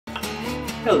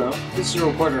Hello, this is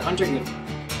reporter Hunter Good.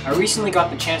 I recently got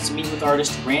the chance to meet with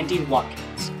artist Randy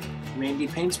Watkins. Randy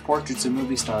paints portraits of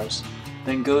movie stars,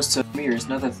 then goes to premieres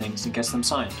and other things and gets them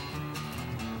signed.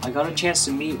 I got a chance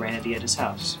to meet Randy at his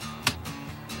house.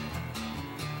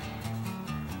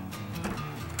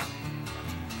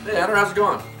 Hey Hunter, how's it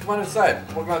going? Come on inside.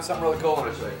 I'm working on something really cool I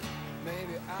want to show you.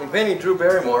 I'm painting Drew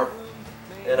Barrymore,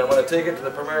 and I'm going to take it to the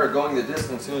premiere of Going the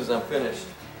Distance as soon as I'm finished.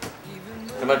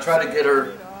 I'm going to try to get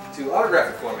her to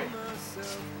autograph it for me.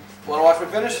 Want to watch me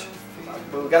finish?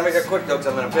 But we got to make it quick though,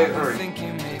 because I'm in a big hurry.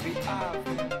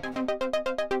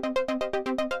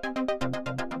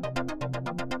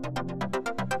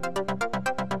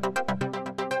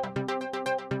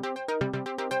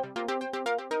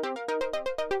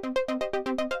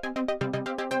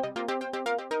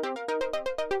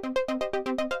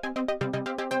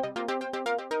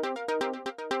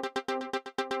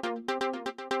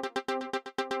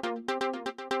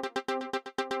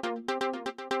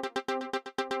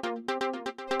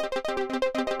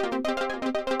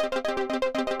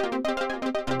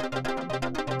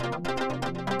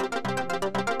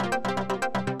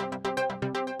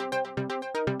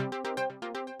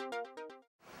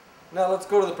 Now let's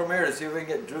go to the premiere to see if we can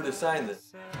get Drew to sign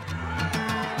this.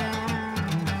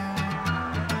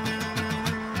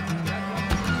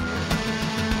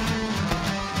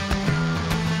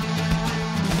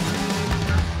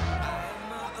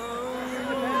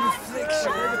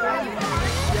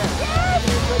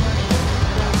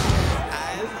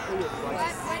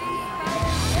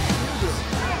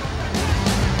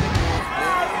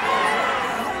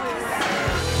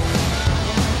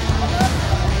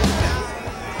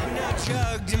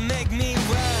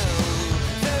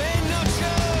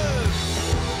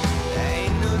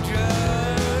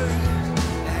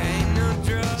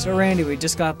 So Randy, we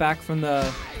just got back from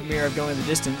the premiere of Going the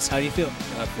Distance. How do you feel?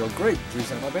 I feel great. Drew's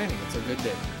signed my painting. It's a good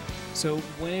day. So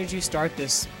when did you start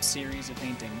this series of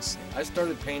paintings? I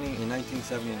started painting in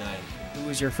 1979. Who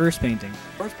was your first painting?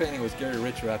 First painting was Gary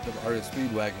Richrath of Artist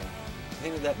Speedwagon. I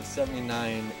painted that in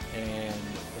 '79, and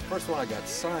the first one I got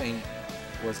signed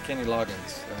was Kenny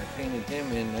Loggins. I painted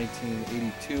him in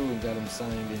 1982 and got him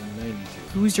signed in '92.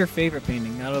 Who's your favorite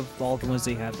painting out of all the ones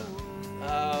they have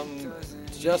done?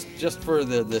 Just for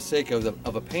the sake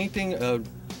of a painting,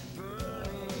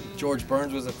 George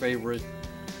Burns was a favorite.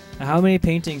 How many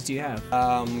paintings do you have?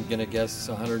 I'm gonna guess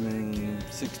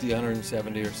 160,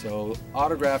 170 or so.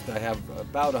 Autographed, I have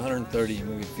about 130,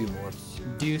 maybe a few more.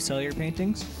 Do you sell your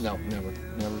paintings? No,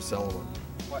 never sell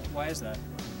one. Why is that?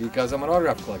 Because I'm an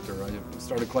autograph collector. I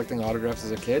started collecting autographs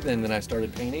as a kid, and then I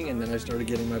started painting, and then I started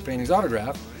getting my paintings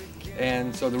autographed.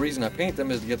 And so the reason I paint them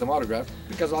is to get them autographed,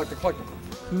 because I like to collect them.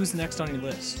 Who's next on your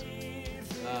list?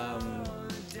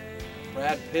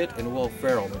 Brad Pitt and Will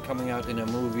Ferrell. They're coming out in a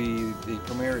movie. The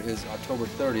premiere is October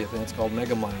 30th, and it's called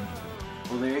Megamind.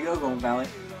 Well, there you go, Golden Valley.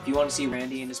 If you want to see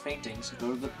Randy and his paintings,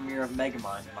 go to the premiere of Megamind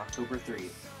on October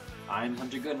 30th. I'm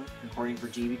Hunter Gooden, reporting for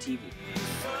GVTV.